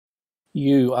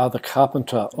You are the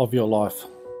carpenter of your life.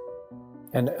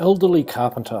 An elderly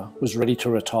carpenter was ready to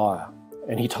retire,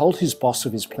 and he told his boss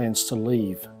of his plans to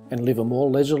leave and live a more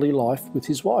leisurely life with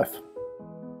his wife.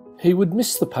 He would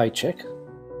miss the paycheck.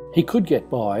 He could get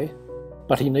by,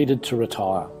 but he needed to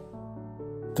retire.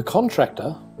 The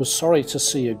contractor was sorry to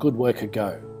see a good worker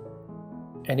go,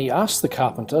 and he asked the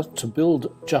carpenter to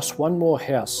build just one more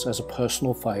house as a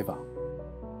personal favour.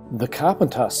 The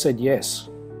carpenter said yes,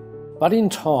 but in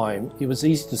time it was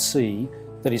easy to see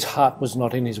that his heart was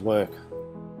not in his work.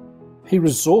 He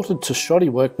resorted to shoddy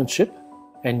workmanship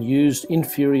and used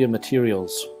inferior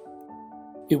materials.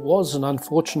 It was an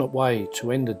unfortunate way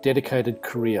to end a dedicated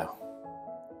career.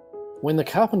 When the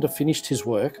carpenter finished his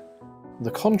work, the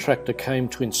contractor came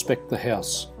to inspect the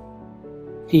house.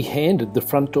 He handed the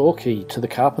front door key to the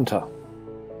carpenter.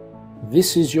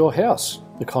 "This is your house,"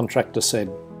 the contractor said.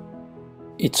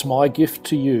 "It's my gift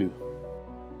to you."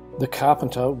 The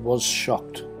carpenter was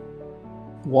shocked.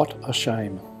 What a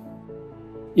shame.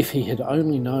 If he had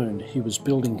only known he was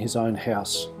building his own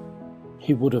house,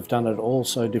 he would have done it all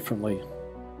so differently.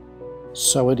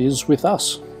 So it is with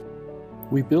us.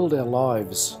 We build our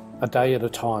lives a day at a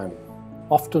time,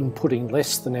 often putting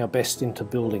less than our best into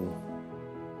building.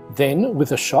 Then,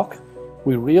 with a shock,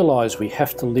 we realise we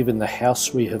have to live in the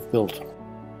house we have built.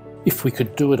 If we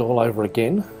could do it all over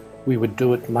again, we would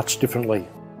do it much differently.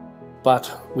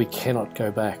 But we cannot go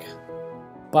back.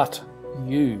 But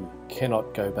you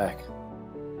cannot go back.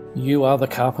 You are the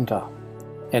carpenter,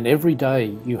 and every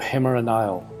day you hammer a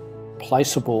nail,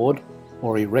 place a board,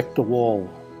 or erect a wall.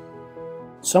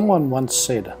 Someone once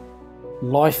said,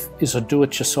 "Life is a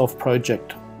do-it-yourself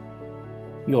project."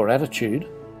 Your attitude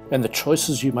and the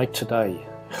choices you make today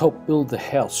help build the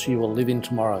house you will live in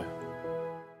tomorrow.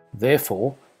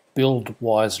 Therefore, build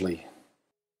wisely.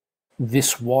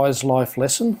 This wise life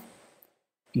lesson: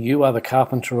 you are the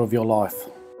carpenter of your life.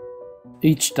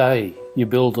 Each day you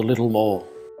build a little more.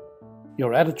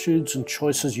 Your attitudes and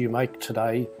choices you make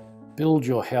today build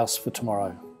your house for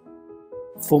tomorrow.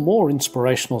 For more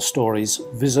inspirational stories,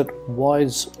 visit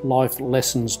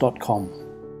wiselifelessons.com.